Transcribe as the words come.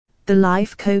The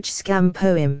Life Coach Scam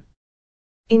Poem.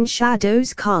 In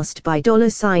shadows cast by dollar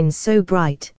signs so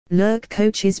bright, lurk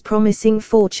coaches promising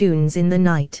fortunes in the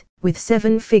night, with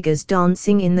 7 figures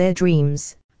dancing in their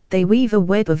dreams. They weave a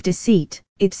web of deceit,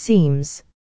 it seems.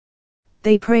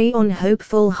 They prey on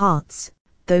hopeful hearts,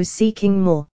 those seeking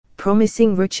more,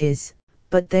 promising riches,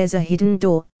 but there's a hidden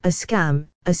door, a scam,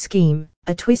 a scheme,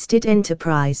 a twisted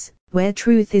enterprise, where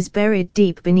truth is buried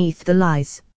deep beneath the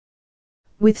lies.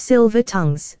 With silver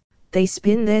tongues, they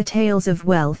spin their tales of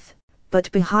wealth,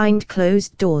 but behind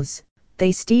closed doors,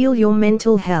 they steal your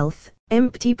mental health.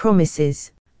 Empty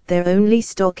promises, their only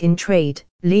stock in trade,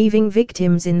 leaving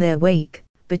victims in their wake,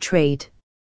 betrayed.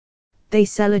 They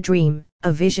sell a dream,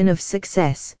 a vision of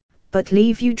success, but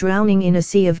leave you drowning in a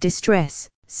sea of distress.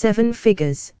 7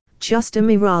 figures, just a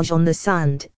mirage on the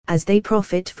sand, as they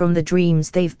profit from the dreams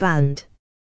they've banned.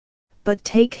 But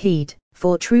take heed,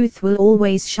 for truth will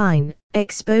always shine.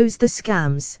 Expose the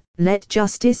scams, let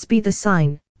justice be the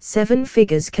sign. 7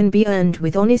 figures can be earned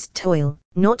with honest toil,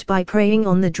 not by preying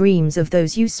on the dreams of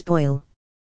those you spoil.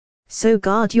 So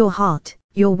guard your heart,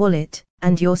 your wallet,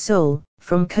 and your soul,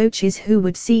 from coaches who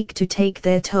would seek to take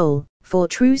their toll, for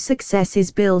true success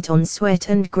is built on sweat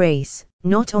and grace,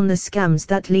 not on the scams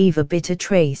that leave a bitter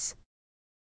trace.